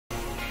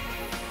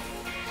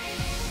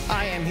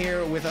I'm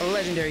here with a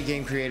legendary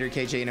game creator,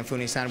 Keiji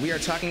Inafune-san. We are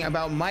talking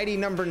about Mighty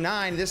Number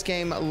 9. This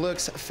game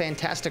looks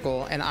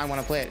fantastical, and I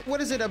want to play it. What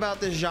is it about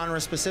this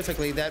genre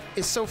specifically that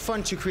is so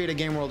fun to create a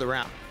game world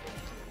around?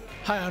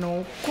 はい、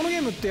このゲ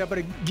ームってやっぱ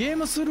りゲー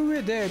ムする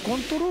上でコ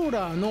ントロー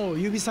ラーの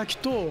指先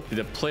と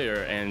The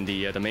player and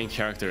the main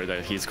character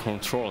that he's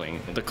controlling,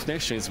 the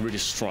connection is really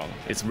strong.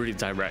 It's really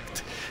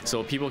direct,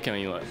 so people can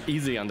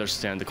easily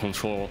understand the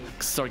control,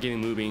 start getting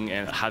moving,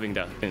 and having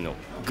that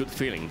good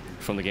feeling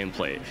from the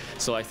gameplay.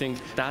 So I think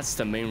that's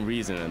the main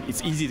reason.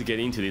 It's easy to get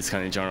into this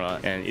kind of genre,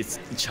 and it's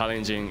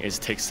challenging. It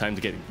takes time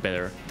to get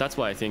better. That's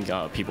why I think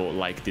people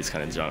like this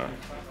kind of genre.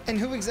 And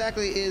who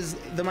exactly is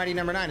the Mighty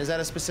Number 9? Is that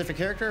a specific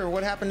character, or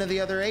what happened to the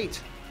other 8?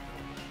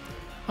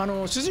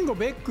 主人公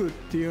ベックっ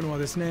ていうのは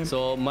ですね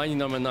So Mighty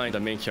Number 9, the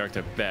main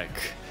character Beck,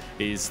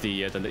 is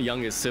the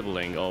youngest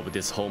sibling of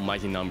this whole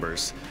Mighty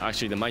Numbers.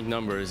 Actually, the Mighty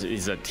Numbers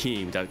is a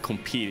team that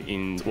compete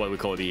in what we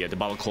call the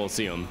Battle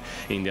Coliseum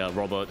in the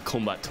robot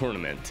combat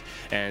tournament.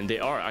 And they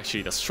are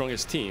actually the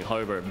strongest team.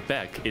 However,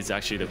 Beck is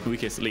actually the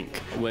weakest link.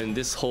 When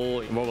this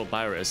whole robot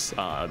virus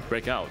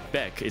break out,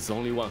 Beck is the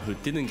only one who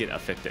didn't get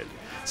affected.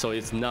 So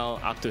it's now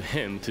up to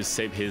him to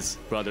save his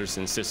brothers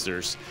and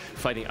sisters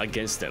fighting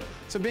against them.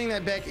 So being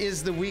that Beck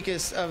is the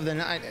weakest of the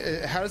 9,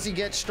 how does he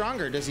get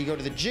stronger? Does he go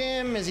to the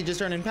gym? Is he just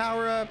earning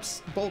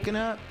power-ups, bulking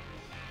up?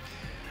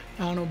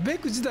 ベッ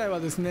ク自体は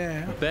です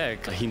ね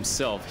Beck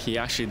himself, he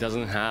actually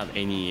doesn't have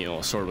any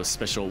sort of a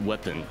special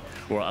weapon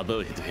or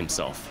ability to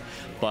himself.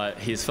 But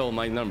his fellow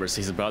Mighty Numbers,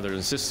 his brothers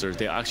and sisters,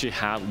 they actually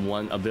have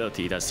one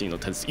ability that's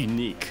that's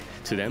unique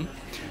to them.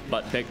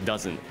 But Beck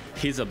doesn't.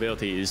 His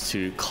ability is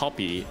to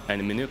copy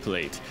and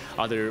manipulate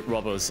other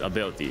robots'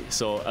 ability.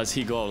 So as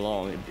he go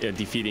along,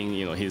 defeating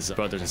his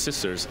brothers and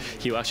sisters,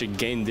 he will actually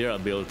gain their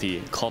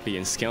ability, copy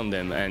and scan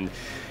them, and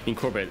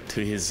incorporate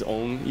to his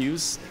own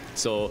use.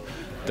 So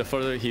the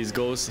further he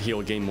goes, he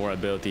will gain more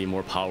ability,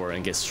 more power,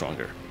 and get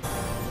stronger.